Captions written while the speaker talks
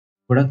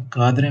ගොඩක්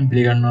ආදරෙන්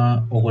පිළිගන්නවා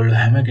ඔයගොල්ලෝ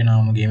හැම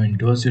කෙනාම Gaming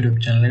Tools YouTube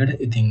channel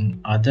එකට. ඉතින්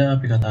අද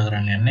අපි කතා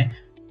කරන්න යන්නේ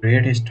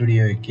Creative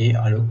Studio එකේ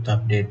අලුත්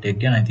අප්ඩේට් එක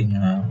ගැන. ඉතින්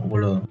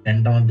ඔයගොල්ලෝ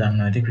දැන්ටම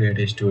දන්නවා ඇති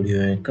Creative Studio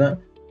එක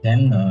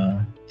දැන්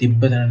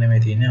තිබ්බ තැන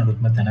නෙමෙයි තියෙන්නේ,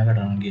 අලුත්ම තැනකට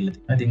අරන්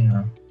ගිහලා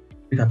තියෙනවා.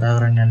 ඉතින් අපි කතා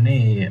කරන්න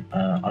යන්නේ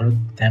අලුත්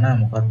තැන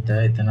මොකක්ද,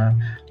 එතන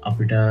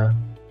අපිට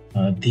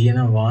තියෙන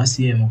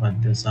වාසිය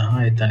මොකක්ද,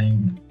 සහ එතනින්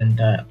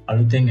එතනට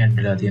අලුතෙන් ඇඩ්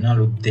වෙලා තියෙන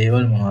අලුත්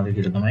දේවල් මොනවද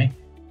කියලා තමයි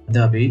අද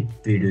අපි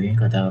වීඩියෝ එකෙන්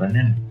කතා කරන්න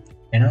යන්නේ.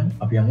 එහෙනම්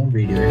අපි යමු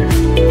වීඩියෝ එකට.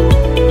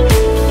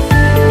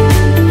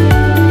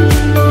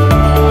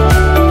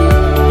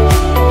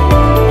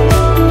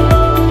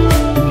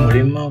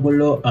 මුලින්ම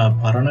ඔයගොල්ලෝ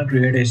පරණ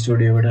ක්‍රියේටිව්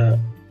ස්ටුඩියෝ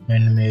එකට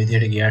මෙන්න මේ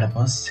විදිහට ගියාට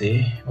පස්සේ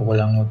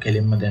ඔයගොල්ලන්ව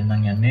කෙලින්ම දැන්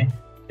යන්නේ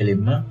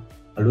කෙලින්ම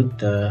අලුත්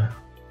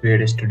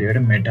ක්‍රියේටිව් ස්ටුඩියෝ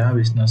එකට මෙටා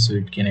බිස්නස්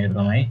ස්වීට් කියන එක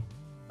තමයි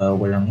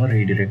ඔයගොල්ලන්ව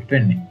රීඩිරෙක්ට්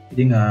වෙන්නේ.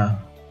 ඉතින්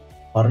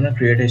පරණ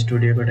ක්‍රියේටිව්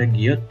ස්ටුඩියෝ එකට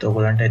ගියොත්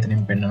ඔයගොල්ලන්ට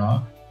එතනින් පෙන්නනවා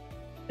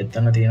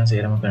එතන තියෙන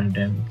සේරම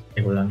කන්ටෙන්ට්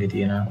ඒගොල්ලන්ගේ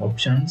තියෙන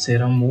ඔප්ෂන්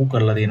සේරම මූව්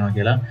කරලා තියෙනවා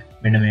කියලා.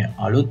 මෙන්න මේ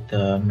අලුත්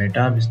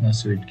මෙටා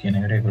බිස්නස් ස්වීට් කියන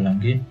එකට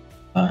ඒගොල්ලන්ගේ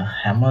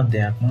හැම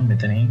දෙයක්ම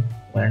මෙතනින්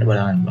ඔයාලට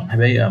බලන්න පුළුවන්.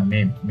 හැබැයි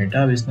මේ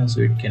මෙටා බිස්නස්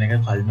ස්වීට් කියන එක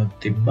කලිනුත්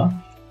තිබ්බා.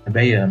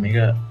 හැබැයි මේක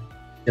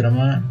තරම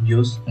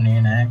යූස් උනේ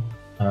නැහැ.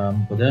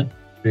 මොකද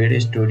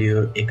ක්‍රියේටිව්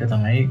ස්ටුඩියෝ එක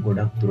තමයි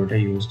ගොඩක් දුරට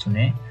යූස්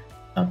උනේ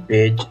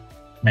පේජ්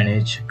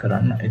මැනේජ්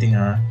කරන්න. ඉතින්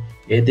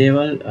ඒ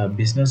දේවල්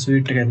බිස්නස්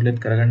ස්වීට් එක ඇතුළත්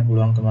කරගන්න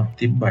පුළුවන්කමක්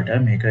තිබ්බට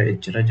මේක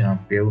එච්චර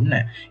ජනප්‍රිය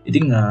වුණේ නැහැ.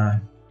 ඉතින්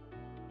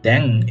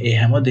දැන් ඒ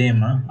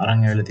හැමදේම අරන්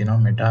ඇවිල්ලා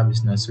තිනවා මෙටා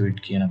බිස්නස්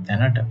ස්වීට් කියන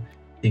තැනට.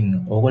 ඉතින්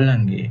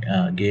ඕගොල්ලන්ගේ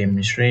ගේම්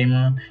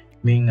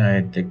ස්ට්‍රීමින්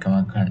ඒත් එක්කම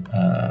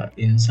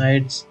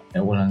ඉන්සයිට්ස්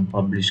ඕගොල්ලන්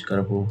පබ්ලිෂ්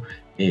කරපු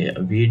ඒ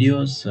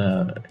වීඩියෝස්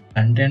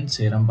කන්ටෙන්ට්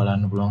සේරම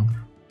බලන්න පුළුවන්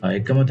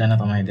එකම තැන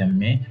තමයි දැන්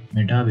මේ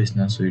මෙටා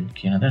බිස්නස් ස්වීට්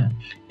කියන තැන.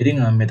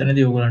 ඉතින්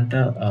මෙතනදී ඕගොල්ලන්ට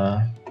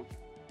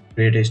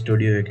ක්‍රියේටිව්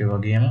ස්ටුඩියෝ එකේ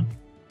වගේම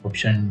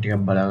ඔප්ෂන්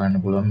ටිකක් බලා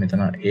ගන්න පුළුවන්.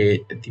 මෙතන ඒ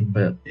තිබ්බ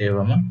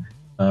ඒවම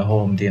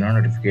හෝම් තියෙනවා,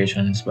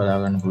 නොටිෆිකේෂන්ස් බලා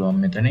ගන්න පුළුවන්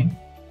මෙතනින්.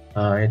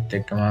 ඒත්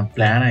එක්කම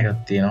ප්ලෑන්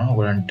එකක් තියෙනවා.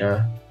 ඔයගොල්ලන්ට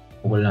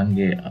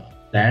ඔයගොල්ලන්ගේ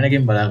ප්ලෑන්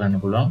එකෙන් බලා ගන්න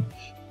පුළුවන්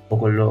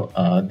ඔයගොල්ලෝ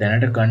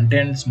දැනට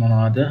කන්ටෙන්ට්ස්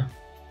මොනවද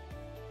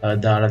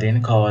දාලා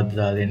තියෙන්නේ, කවද්ද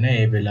දාලා දෙන්නේ,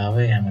 ඒ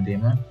වෙලාවේ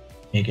හැමදේම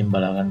මේකෙන්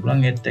බලා ගන්න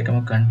පුළුවන්. ඒත්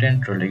එක්කම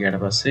කන්ටෙන්ට් රෝල්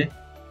එකට පස්සේ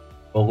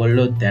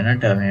ඔයගොල්ලෝ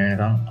දැනට මේ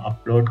වෙනකන්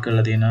අප්ලෝඩ්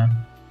කරලා තියෙන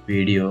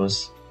වීඩියෝස්,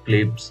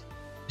 ක්ලිප්ස්,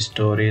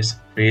 ස්ටෝරීස්,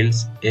 රීල්ස්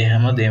ඒ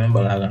හැම දේම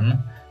බලාගන්න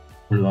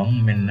පුළුවන්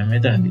මෙන්න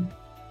මෙතනදී.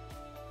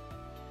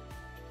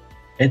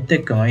 ඒත්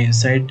එක්කම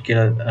ඉන්සයිට්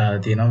කියලා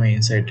තියෙනවා. මේ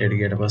ඉන්සයිට් එකට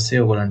ගියට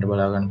පස්සේ ඔයගොල්ලන්ට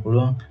බලාගන්න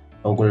පුළුවන්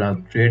ඔයගොල්ලෝ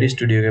ක්‍රියේටිව්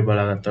ස්ටුඩියෝ එකේ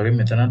බලාගත්තා වගේ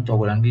මෙතනත්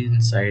ඔයගොල්ලන්ගේ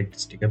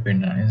ඉන්සයිට්ස් ටික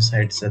පෙන්වනවා.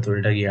 ඉන්සයිට්ස්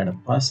ඇතුළට ගියාට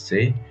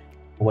පස්සේ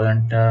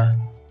ඔයගොල්ලන්ට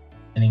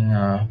එනින්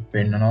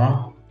පෙන්නනවා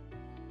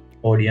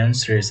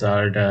audience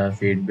result,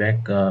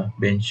 feedback,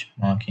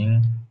 benchmarking,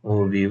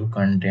 overview,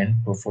 content,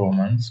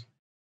 performance,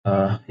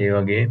 ඒ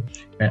වගේ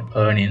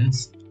earnings,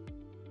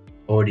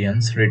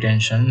 audience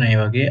retention, ඒ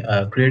වගේ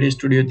ක්‍රියේටිව්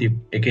ස්ටුඩියෝ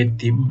එකේ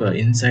තිබ්බ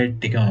ඉන්සයිට්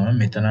ටිකම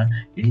මෙතන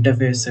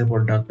ඉන්ටර්ෆේස් එක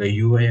පොඩ්ඩක්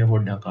UI එක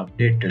පොඩ්ඩක්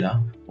අප්ඩේට් වෙලා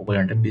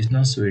ඔයගලන්ට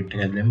බිස්නස් ස්වීට්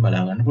එක ඇතුලෙන්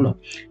බලා ගන්න පුළුවන්.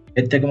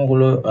 ඒත් එක්කම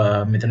ඔයගොල්ලෝ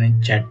මෙතනින්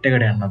chat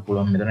එකට යන්න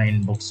පුළුවන්. මෙතන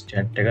inbox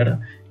chat එකට.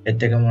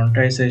 ඒත් එක්ක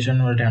monetization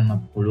වලට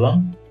යන්න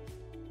පුළුවන්.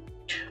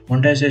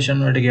 monetization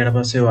වලට ගියාට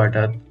පස්සේ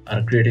ඔයාලට අර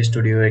ක්‍රියේටිව්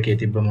ස්ටුඩියෝ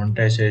එකේ තිබ්බ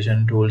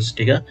monetization tools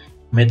ටික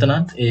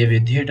මෙතනත් ඒ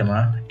විදිහටම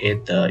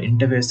ඒත්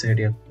ඉන්ටර්ෆේස් එක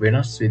ටික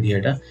වෙනස්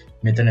විදිහට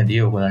මෙතනදී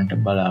ඔයගලන්ට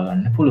බලා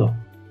ගන්න පුළුවන්.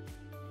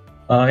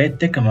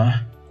 ඒත් එක්කම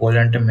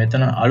ඔයගලන්ට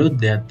මෙතන අලුත්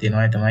දෙයක්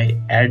තියෙනවා. ඒ තමයි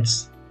ads.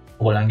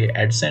 ඔයගලන්ගේ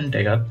AdSense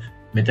එකත්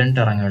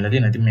මෙතනට අරන් වෙලා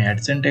තියෙනවා. ඉතින් මේ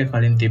AdSense එක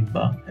කලින්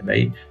තිබ්බා.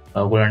 හැබැයි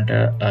ඔයගලන්ට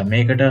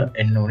මේකට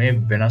එන්න උනේ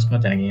වෙනස්ම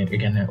තැනකින්.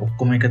 ඒ කියන්නේ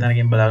ඔක්කොම එක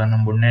තැනකින් බලා ගන්න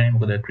හම්බුන්නේ නැහැ නේ.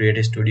 මොකද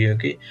ක්‍රියේටිව් ස්ටුඩියෝ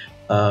එකේ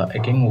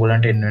එකෙන්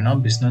ඔයගලන්ට එන්න වෙනවා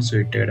බිස්නස්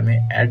ස්වීට් එකට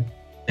මේ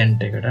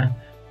AdSense එකට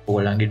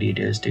ඔයගලන්ගේ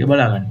ඩීටේල්ස් ටික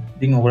බලා ගන්න.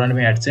 ඉතින් ඔයගලන්ට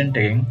මේ AdSense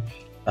එකෙන්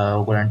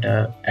ඔයගලන්ට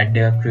ad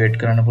එකක් ක්‍රියේට්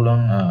කරන්න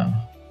පුළුවන්,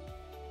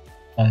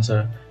 ස්පොන්සර්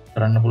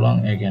කරන්න පුළුවන්,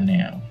 ඒ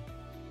කියන්නේ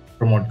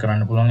ප්‍රොමෝට්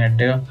කරන්න පුළුවන්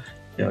ad එක.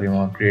 ඒ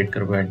වගේම ක්‍රියේට්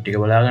කරපු ad ටික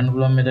බලා ගන්න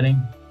පුළුවන් මෙතනින්.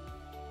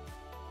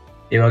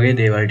 ඒ වගේ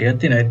දේවල් ටිකක්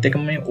තියෙනවා. ඒත්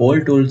එක්කම මේ all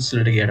tools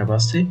වලට ගියාට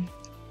පස්සේ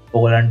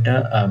ඔයගලන්ට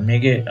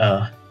මේකේ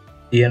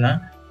තියෙන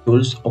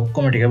tools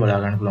ඔක්කොම ටික බලා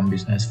ගන්න පුළුවන්.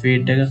 business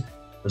feed එක,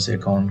 ඊපස්සේ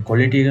account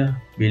quality එක,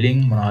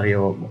 billing මොනවාරි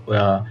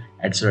ඔයා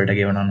ads වලට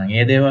ගෙවනවා නම්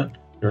ඒ දේවල්,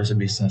 ඊට පස්සේ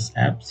business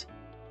apps,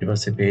 ඊට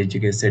පස්සේ page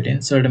එකේ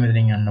settings වලට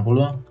මෙතනින් යන්න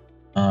පුළුවන්.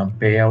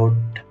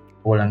 payout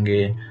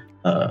ඔයගලන්ගේ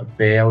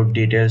payout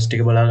details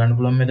ටික බලා ගන්න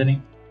පුළුවන් මෙතනින්.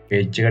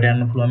 page එකට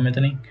යන්න පුළුවන්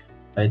මෙතනින්.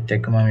 ඒත්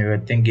එක්කම මේ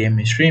පැත්තෙන්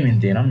game streaming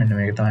තියෙනවා. මෙන්න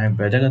මේක තමයි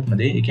වැදගත්ම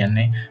දේ. ඒ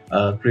කියන්නේ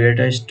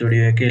ක්‍රියේටිව්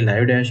ස්ටුඩියෝ එකේ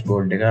live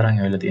dashboard එක අරන්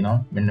ඇවිල්ලා තියෙනවා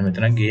මෙන්න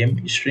මෙතන game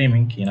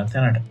streaming කියන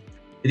තැනට.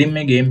 ඉතින්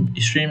මේ game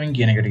streaming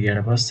කියන එකට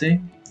ගියාට පස්සේ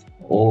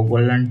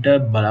ඕගොල්ලන්ට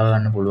බලා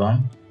ගන්න පුළුවන්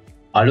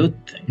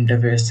අලුත්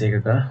ඉන්ටර්ෆේස්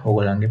එකක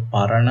ඕගොල්ලන්ගේ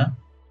පරණ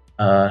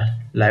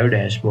live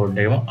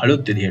dashboard එකම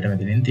අලුත් විදිහට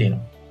මෙතනින්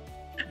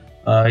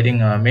තියෙනවා.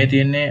 ඉතින් මේ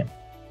තියෙන්නේ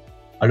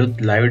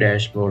අලුත් live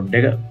dashboard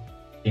එක.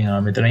 ඉතින්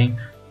මෙතනින්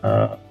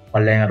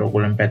පල්ලෙන් අර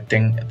ඔයගොල්ලන්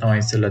පැත්තෙන් තමයි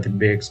ඉස්සෙල්ලා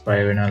තිබ්බේ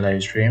expire වෙන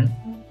live stream.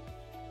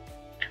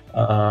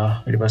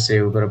 ඊට පස්සේ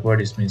සේව් කරපුවා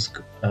ඩිස්මිස්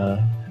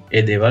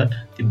ඒ දේවල්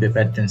තිබ්බේ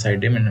පැත්තෙන්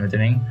සයිඩ් එකේ මෙන්න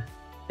මෙතනින්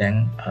දැන්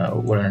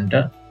ඔයගලන්ට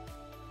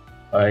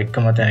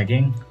එකම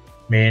තැනකින්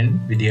මේන්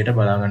විදිහට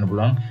බලා ගන්න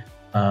පුළුවන්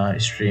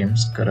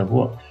ස්ට්‍රීම්ස්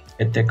කරපුවා.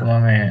 ඒත් එක්කම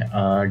මේ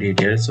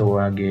ඩීටේල්ස්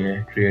ඔයාගේ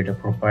ක්‍රියේටර්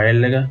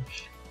ප්‍රොෆයිල් එක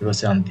ඊට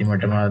පස්සේ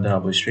අන්තිමටම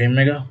දාපු ස්ට්‍රීම්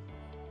එක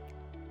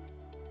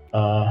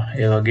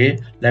ඒ වගේ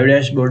ලයිව්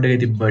ඩෑෂ්බෝඩ්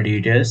එකේ තිබ්බ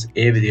ඩීටේල්ස්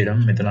ඒ විදිහටම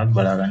මෙතනත්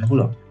බලා ගන්න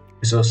පුළුවන්.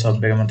 රිසෝස්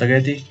සබ් එක මතක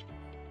ඇති.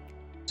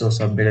 රිසෝස්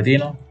සබ් එක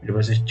තියෙනවා. ඊට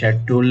පස්සේ chat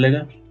tool එක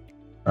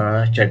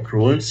chat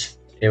rules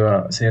ඒවා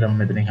සේරම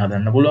මෙතනින්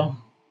හදන්න පුළුවන්.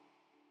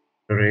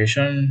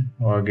 moderation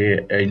වගේ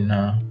ඉන්න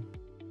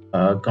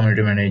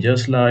community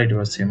managers ලා ඊට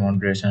පස්සේ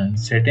moderation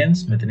settings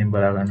මෙතනින්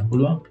බලා ගන්න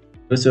පුළුවන්.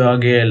 ඊට පස්සේ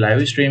ඔයාගේ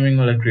live streaming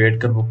වල create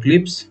කරපු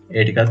clips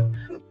ඒ ටිකත්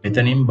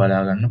මෙතනින්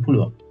බලා ගන්න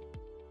පුළුවන්.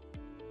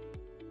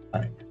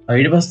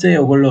 ඊට පස්සේ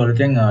ඔයගොල්ලෝ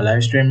ඔලුතෙන්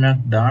live stream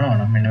එකක් දානවා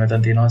නම් මෙන්න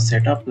මෙතන තියෙනවා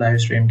setup live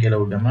stream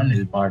කියලා උඩම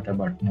නිල් පාට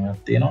බටන්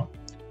එකක් තියෙනවා.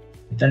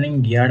 එතනින්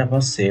ගියාට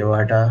පස්සේ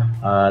ඔයාට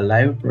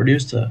live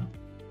producer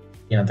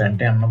කියන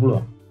තැනට යන්න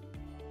පුළුවන්.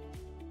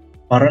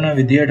 පරණ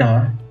විදියටම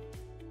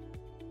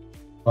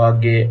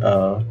ඔයාගේ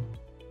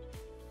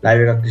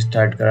live එකක්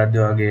start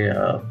කරද්දී ඔයාගේ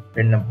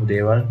පෙන්නපු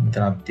දේවල්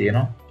මෙතනක්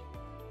තියෙනවා.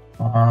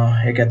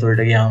 ඒක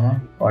ඇතුළට ගියාම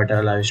ඔයාට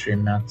live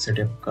stream එකක්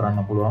setup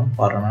කරන්න පුළුවන්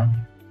පරණ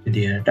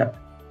විදියට.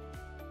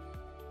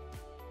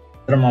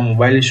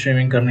 මොබයිල්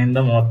ස්ට්‍රීමින් කරන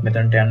හින්දා මමත්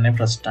මෙතනට යන්නේ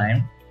ෆස්ට් ටයිම්.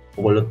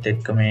 ඔයගොල්ලොත්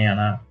එක්ක මේ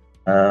යන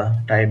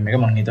ටයිම් එක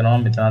මම හිතනවා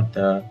මෙතනත්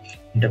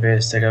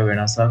ඉන්ටර්ෆේස් එක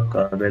වෙනසක්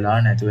වෙලා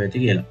නැතුව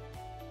ඇති කියලා.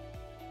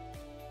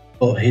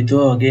 ඔව්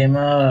හිතුවා වගේම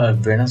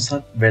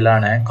වෙනසක් වෙලා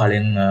නැහැ.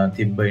 කලින්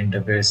තිබ්බ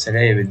ඉන්ටර්ෆේස්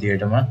එක ඒ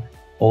විදිහටම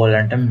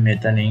ඔයගොල්ලන්ට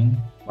මෙතනින්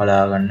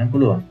බලා ගන්න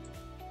පුළුවන්.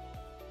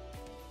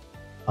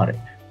 හරි.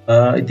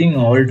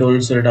 ඉතින් all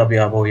tools වලට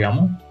අපි ආපහු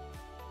යමු.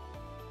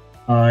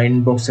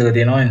 ඉන්බොක්ස් එක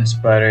තියෙනවා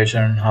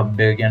ඉන්ස්පිරේෂන් හබ්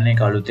එක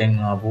කියන්නේ අලුතෙන්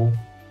ආපු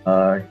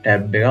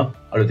ටැබ් එකක්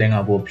අලුතෙන්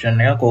ආපු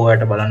ඔප්ෂන් එකක්.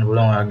 ඔයාලට බලන්න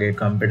පුළුවන් ඔයාගේ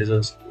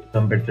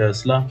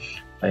කම්පියුටර්ස්ලා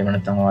එහෙම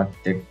නැත්නම්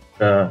ඔයත් එක්ක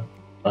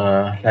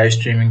ලයිව්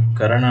ස්ට්‍රීමින්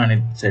කරන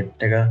අනිත්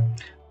සෙට් එක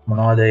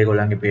මොනවද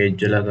ඒගොල්ලන්ගේ පේජ්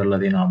වල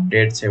කරලා තියෙන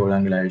අප්ඩේට්ස්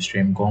ඒගොල්ලන්ගේ ලයිව්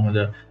ස්ට්‍රීම් කොහොමද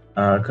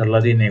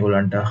කරලා තියෙන්නේ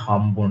ඒගොල්ලන්ට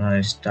හම්බුන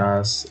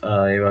ස්ටාර්ස්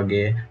ඒ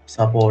වගේ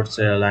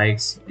සපෝට්ස්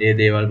ලයික්ස් ඒ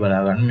දේවල්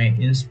බලා ගන්න මේ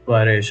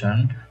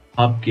ඉන්ස්පිරේෂන්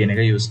හබ් කියන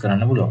එක යූස්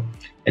කරන්න පුළුවන්.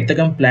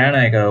 එතකම් ප්ලෑන්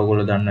එක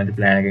ඔයගොල්ලෝ දන්න ඇති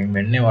ප්ලෑන් එකකින්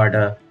වෙන්නේ ඔයාලට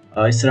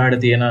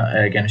ඉස්සරහට තියෙන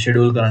يعني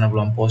ෂෙඩියුල් කරන්න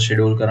පුළුවන් පෝස්ට්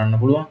ෂෙඩියුල් කරන්න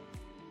පුළුවන්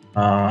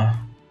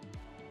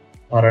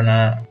පරණ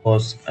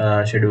පෝස්ට්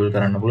ෂෙඩියුල්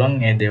කරන්න පුළුවන්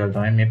ඒ දේවල්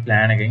තමයි මේ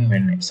ප්ලෑන් එකකින්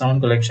වෙන්නේ.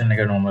 සවුන්ඩ් කලෙක්ෂන්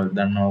එක නෝමල්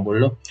දන්නවා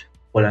ඔයගොල්ලෝ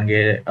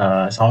ඔයගොල්ලන්ගේ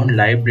සවුන්ඩ්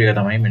ලයිබ්‍රරි එක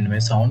තමයි මෙන්න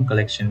මේ සවුන්ඩ්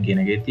කලෙක්ෂන්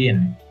කියන එකේ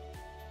තියෙන්නේ.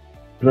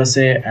 ඊට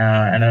පස්සේ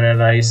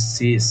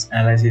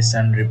analysis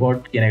and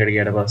report කියන එකට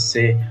ගියට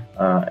පස්සේ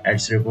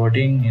ads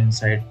reporting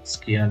insights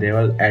කියන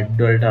දේවල් ad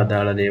වලට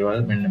අදාළ දේවල්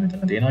මෙන්න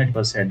මෙතන තියෙනවා. ඊට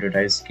පස්සේ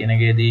advertise කියන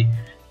එකේදී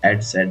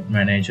ads ad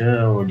manager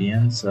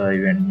audience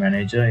event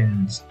manager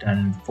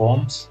instant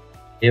forms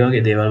ඒ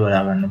වගේ දේවල්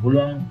බලා ගන්න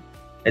පුළුවන්.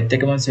 ඒත්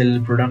එක්කම sell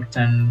products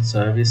and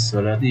service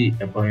වලදී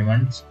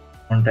appointments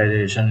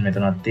monetization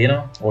මෙතනක්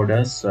තියෙනවා.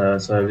 orders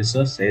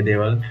services ඒ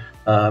දේවල්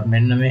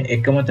මෙන්න මේ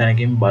එකම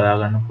තැනකින් බලා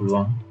ගන්න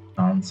පුළුවන්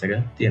chance එක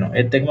තියෙනවා.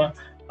 ඒත් එක්කම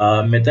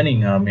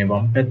මෙතනින් මේ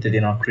වම් පැත්තේ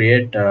තියෙනවා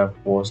create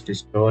post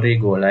story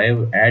go live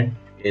ad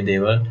ඒ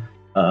දේවල්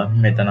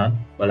මෙතනත්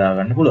බලා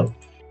ගන්න පුළුවන්.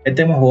 ඒත්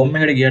එක්කම home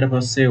එකට ගියාට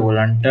පස්සේ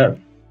ඔයගලන්ට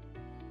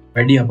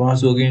වැඩි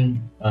අපහසුවකින්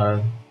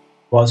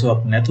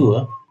අපහසුවක් නැතුව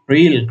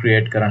reel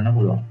create කරන්න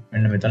පුළුවන්.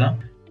 මෙන්න මෙතන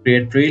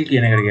create reel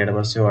කියන එකට ගියාට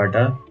පස්සේ ඔයාලට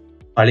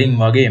කලින්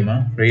වගේම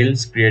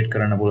reels create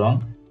කරන්න පුළුවන්.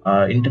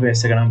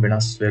 ඉන්ටර්ෆේස් එක නම්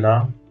වෙනස් වෙලා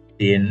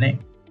තියෙන්නේ.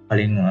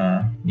 කලින්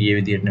ගිය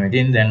විදිහට නෙවෙයි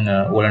තියෙන්නේ. දැන්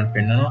ඔයගලන්ට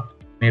පෙන්නනවා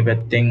මේ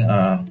පැත්තෙන්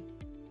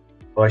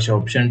අවශ්‍ය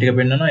ඔප්ෂන් ටික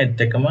පෙන්නනවා.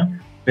 ඒත් එක්කම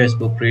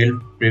Facebook reel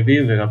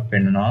preview එකක්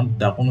පෙන්නනවා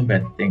දකුණු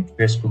පැත්තෙන්.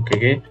 Facebook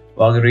එකේ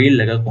ඔයාගේ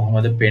reel එක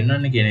කොහොමද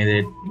පෙන්වන්නේ කියන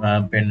දේ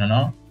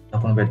පෙන්නනවා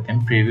දකුණු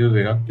පැත්තෙන් preview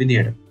එකක්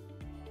විදිහට.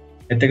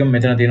 ඒත් එක්කම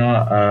මෙතන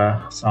තියෙනවා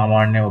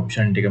සාමාන්‍ය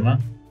ඔප්ෂන් ටිකම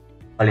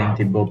කලින්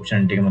තිබ්බ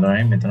ඔප්ෂන් ටිකම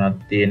තමයි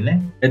මෙතනත් තියෙන්නේ.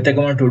 ඒත්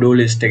එක්කම to do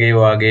list එකේ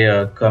ඔයාගේ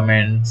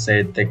comments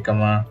ඒත්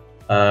එක්කම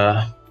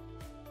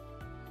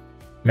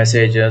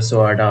messages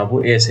ඔයාලට ආපු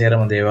ඒ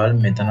සේරම දේවල්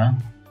මෙතන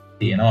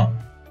තියෙනවා.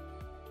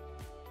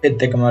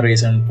 ඒත් එක්කම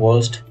recent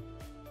post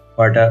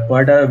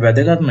ඔයාලට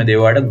වැදගත්ම දේ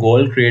ඔයාලට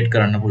goal create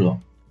කරන්න පුළුවන්.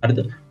 හරිද?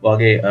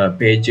 ඔයාගේ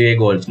page එකේ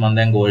goals මම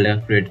දැන් goal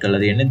එකක් create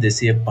කරලා තියෙන්නේ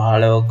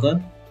 215ක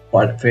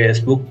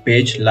Facebook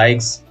page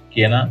likes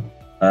කියන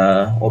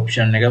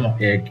ඔප්ෂන්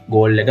එක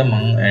goal එක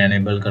මම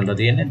enable කරලා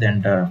තියෙන්නේ.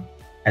 දැන්ට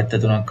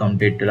 73ක්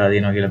complete වෙලා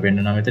තියෙනවා කියලා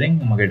පෙන්නනවා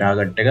මෙතනින්. මගේ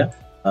target එක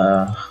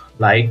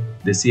like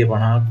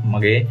 250ක්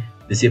මගේ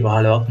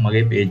 215ක්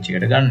මගේ page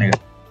එකට ගන්න එක.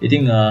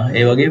 ඉතින්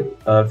ඒ වගේ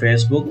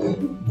Facebook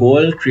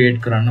goal create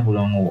කරන්න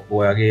පුළුවන්.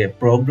 ඔයාගේ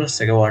progress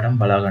එක ඔයාලටම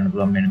බලා ගන්න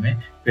පුළුවන් මෙන්න මේ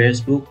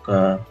Facebook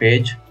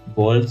page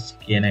goals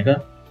කියන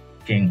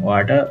එකකින්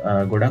ඔයාලට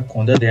ගොඩක්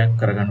හොඳ දෙයක්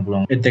කරගන්න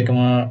පුළුවන්. ඒත් එක්කම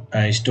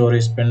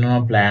stories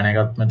පෙන්වනවා, plan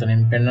එකක්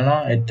මෙතනින් පෙන්වනවා.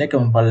 ඒත්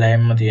එක්කම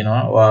පල්ලෙහෙම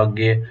තියෙනවා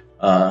ඔයාගේ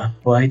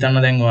ඔයා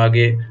හිතන්න දැන්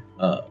ඔයාගේ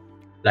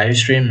live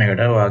stream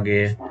එකට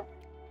ඔයාගේ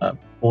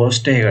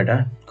පෝස්ට එකට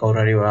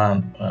කවුරරිවා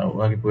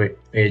වගේ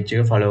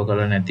පේච්චක ෆලෝ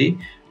කළ නැති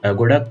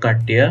ගොඩක්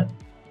කට්ටිය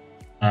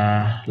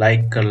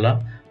ලයික් කරලා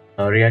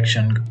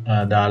රියක්ෂන්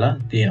දාලා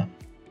තියෙනවා.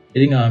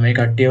 ඉතිං මේ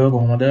කට්ටියව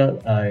කොහොමද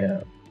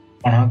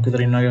 50ක්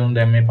විතර ඉන්නගේ උන්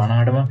දැන් මේ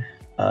 50ටම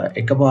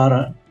එක පාර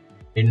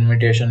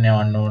ඉන්විටේෂන්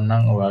යවන්න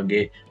ඕනනම්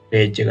ඔයාගේ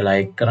පේජ් එක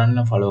ලයික්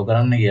කරන්න ෆලෝ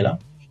කරන්න කියලා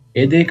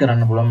ඒ දේ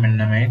කරන්න පුළුවන්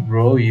මෙන්න මේ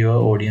grow your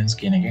audience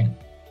කියන එකෙන්.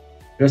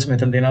 ඊට පස්සේ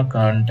මෙතන තියෙනවා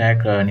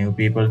contact new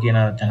people කියන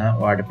තැන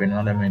ඔයාලට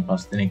පෙන්වනවා දැන් මේ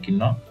 5 දෙනෙක්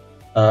ඉන්නවා.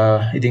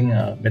 ඉතින්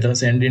මෙතන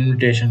send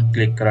invitation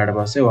click කරාට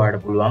පස්සේ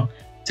ඔයාලට පුළුවන්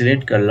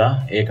select කරලා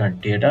ඒ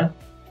කට්ටියට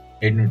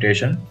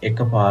invitation එක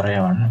පාර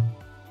යවන්න.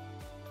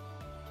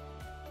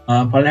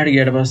 පල්ලෙහාට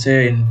ගියට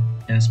පස්සේ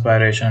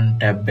inspiration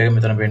tab එක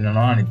මෙතන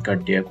පෙන්නනවා අනිත්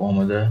කට්ටිය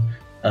කොහොමද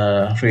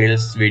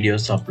reels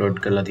videos upload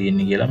කරලා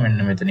තියෙන්නේ කියලා මෙන්න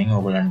මෙතනින්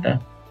ඔයගලන්ට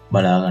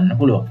බලා ගන්න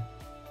පුළුවන්.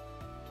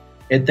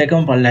 ඒත්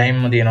එක්කම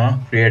පල්ලෙහින්ම තියෙනවා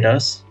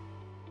creators.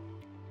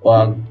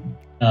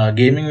 ඔයා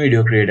gaming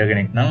video creator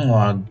කෙනෙක් නම්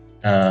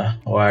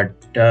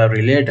ඔයාට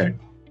related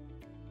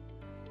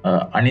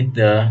අනිත්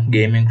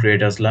gaming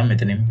creators ලා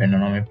මෙතනින්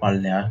පෙන්නනවා මේ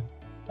පල්ලෙහා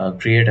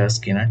creators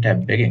කියන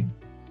tab එකෙන්.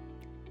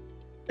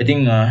 ඉතින්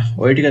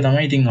ඔය ටික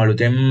තමයි ඉතින්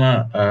අලුතෙන්ම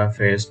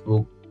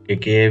Facebook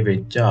එකේ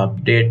වෙච්ච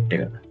අප්ඩේට්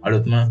එක.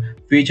 අලුත්ම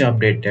ෆීචර්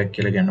අප්ඩේට් එකක්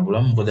කියලා කියන්න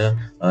පුළුවන්. මොකද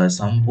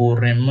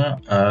සම්පූර්ණයෙන්ම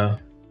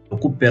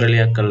ලොකු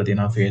පෙරලියක් කරලා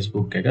තියෙනවා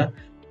Facebook එක.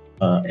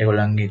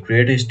 ඒගොල්ලන්ගේ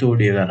ක්‍රියේටිව්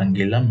ස්ටුඩියෝ එක අරන්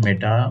ගිහලා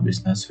Meta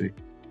Business Suite.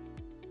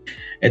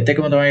 ඒත්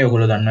එක්කම තමයි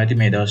ඔයගොල්ලෝ දන්නවා ඇති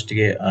මේ දවස්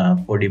ටිකේ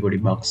පොඩි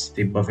bugs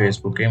තිබ්බා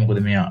Facebook එකේ.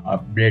 මොකද මේ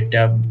අප්ඩේට්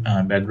එක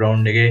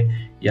බෑග්ග්‍රවුන්ඩ් එකේ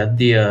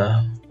යද්දී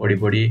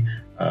පොඩි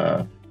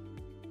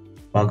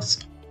bugs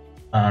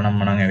නම්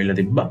මනං ඇවිල්ලා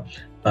තිබ්බා.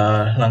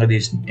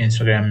 ළඟදී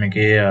Instagram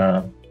එකේ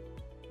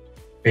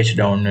page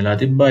down වෙලා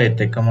තිබ්බා. ඒත්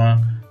එක්කම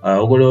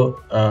ඔයගොල්ලෝ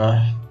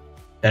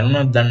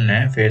දැනුණාද දන්නේ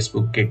නැහැ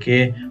Facebook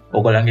එකේ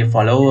ඔයගොල්ලන්ගේ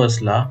followers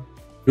ලා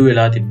අඩු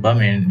වෙලා තිබ්බා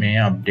මේ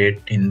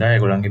අප්ඩේට් හින්දා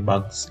ඒගොල්ලන්ගේ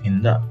bugs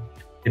හින්දා.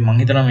 ඉතින් මං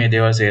හිතනවා මේ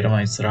දේවල් සේරම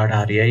ඉස්සරහට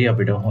හරියයි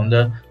අපිට හොඳ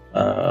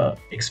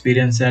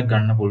experience එකක්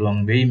ගන්න පුළුවන්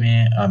වෙයි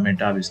මේ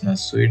Meta Business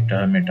Suite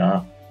Meta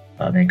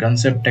මේ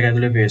concept එක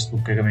ඇතුලේ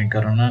Facebook එක මේ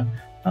කරන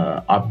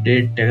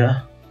update එක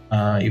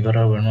ඉවර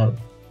වෙනකොට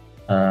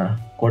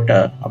කොට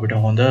අපිට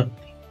හොඳ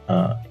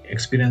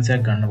experience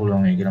එකක් ගන්න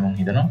පුළුවන් වෙයි කියලා මං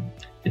හිතනවා.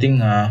 ඉතින්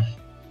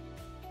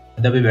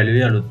අද අපි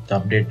බැලුවේ අලුත්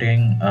update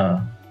එකෙන්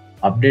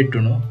අප්ඩේට්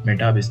වුණු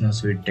Meta Business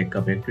Suite එක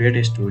අපේ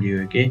Creative Studio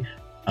එකේ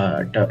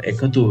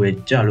එකතු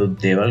වෙච්ච අලුත්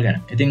දේවල් ගැන.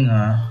 ඉතින්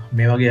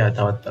මේ වගේ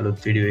තවත් අලුත්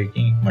වීඩියෝ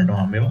එකකින් ඉක්මනට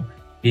හම්බෙමු.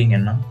 ගිහින්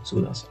එන්න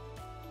සූදානම්.